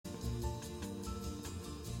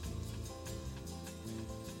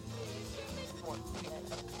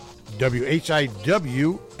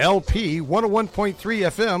WHIW LP 101.3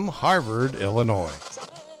 FM, Harvard, Illinois.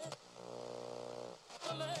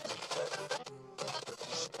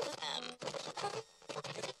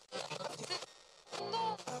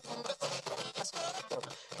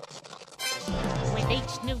 With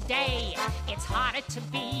each new day, it's harder to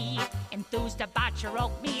be enthused about your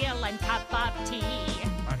oatmeal and cup of tea.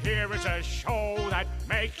 But here is a show that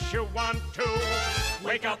makes you want to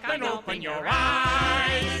wake up and open your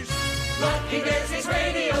eyes. Lucky there's these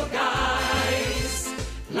radio guys.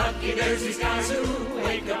 Lucky there's these guys who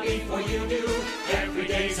wake up before you do. Every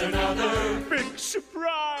day's another Big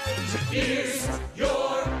surprise! Here's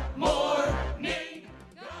your morning.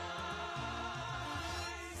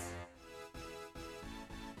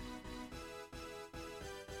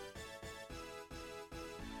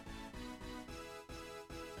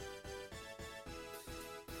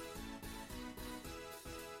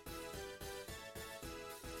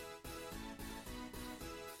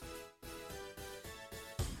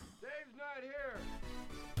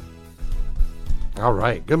 All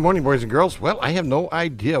right. Good morning, boys and girls. Well, I have no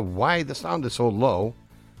idea why the sound is so low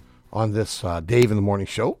on this Dave in the Morning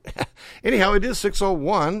show. Anyhow, it is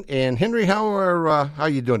 6:01. And Henry, how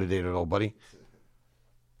you doing today, little buddy?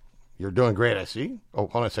 You're doing great, I see. Oh,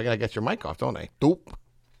 hold on a second. I got your mic off, don't I? Doop.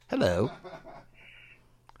 Hello.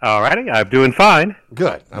 All righty. I'm doing fine.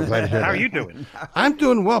 Good. I'm glad to hear that. How are you doing? I'm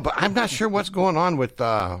doing well, but I'm not sure what's going on with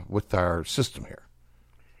our system here.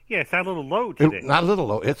 Yeah, it's not a little low today. Not a little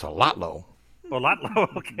low. It's a lot low. A lot low.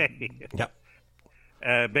 Okay.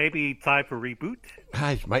 Yep. Maybe time for reboot.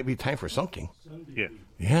 It might be time for something. Yeah.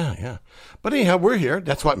 Yeah. But anyhow, we're here.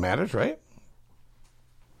 That's what matters, right?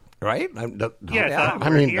 Right? Yes. I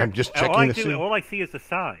mean, here. I'm just checking to see. All I see is a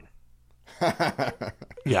sign.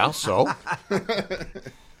 Yeah, so?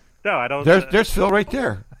 No, I don't. There's Phil right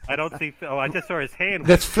there. I don't see Phil. Oh, I just saw his hand.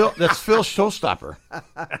 That's Phil Showstopper.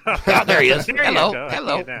 Oh, there he is. There Hello. you go.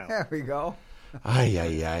 Hello. There we go.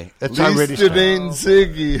 Ay. That's At already least it ain't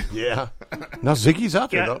Ziggy. Yeah. No, Ziggy's out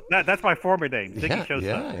there, though. That's my former name. Ziggy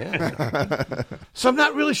Showstopper. Yeah. So I'm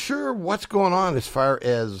not really sure what's going on as far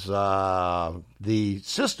as the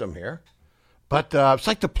system here, but it's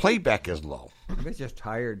like the playback is low. It's just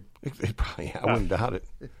tired. I wouldn't doubt it.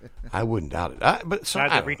 But so,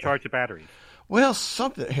 Time to recharge the batteries. Well,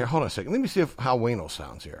 something here. Hold on a second. Let me see how Wayno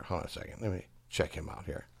sounds here. Hold on a second. Let me check him out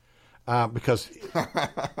here, because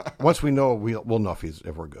once we know, we'll know if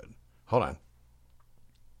we're good. Hold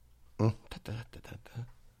on.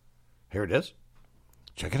 Here it is.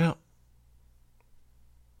 Check it out.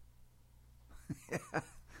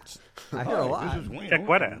 I hear a lot. This is Wayne Check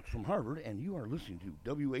what out? from Harvard, and you are listening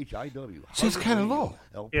to WHIW. See, it's kind of low.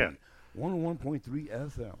 LP, Yeah. 101.3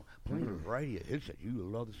 FM. Playing a variety of hits that you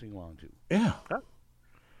love to sing along to. Yeah.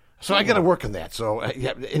 So I got to work on that. So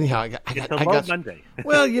anyhow, I It's got a low Monday.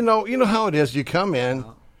 Well, you know how it is. You come in,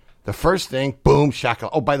 the first thing, boom, shaka.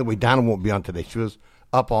 Oh, by the way, Donna won't be on today. She was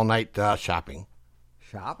up all night shopping.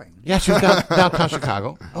 Shopping? Yeah, she was downtown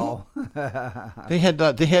Chicago. Oh. They had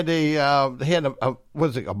a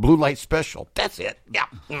a blue light special. That's it.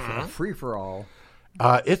 Yeah. Free for all.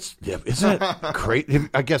 Isn't it great?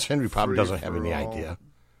 I guess Henry probably doesn't have any idea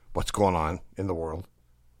what's going on in the world.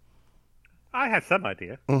 I have some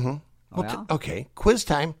idea. Mm-hmm. Oh, yeah? Okay, quiz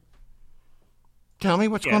time. Tell me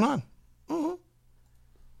what's going on. Mm-hmm.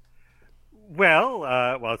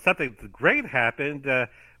 Well, something great happened.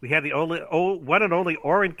 We had the one and only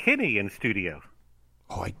Orrin Kinney in studio.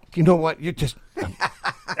 Oh, you know what? You're just,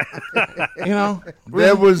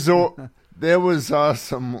 That was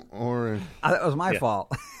awesome, Orrin. That was my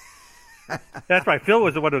fault. That's right. Phil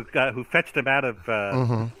was the one who fetched him out of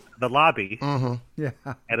the lobby Yeah.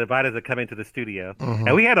 and invited him to come into the studio.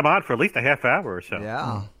 And we had him on for at least a half hour or so.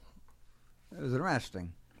 Yeah. It was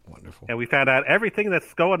interesting. wonderful. And we found out everything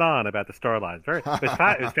that's going on about the Starlines. It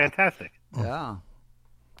was fantastic. Yeah.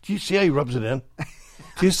 Do you see how he rubs it in?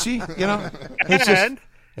 Do you see? It's And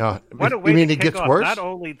what a way you mean to it kick gets off. worse? Not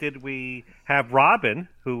only did we have Robin,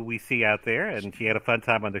 who we see out there, and she had a fun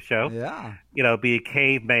time on the show. Yeah. Be a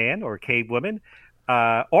caveman or a cavewoman.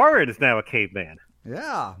 Orrin is now a caveman.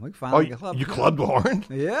 Yeah. We finally you clubbed Lauren?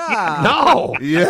 Yeah. No. Yeah.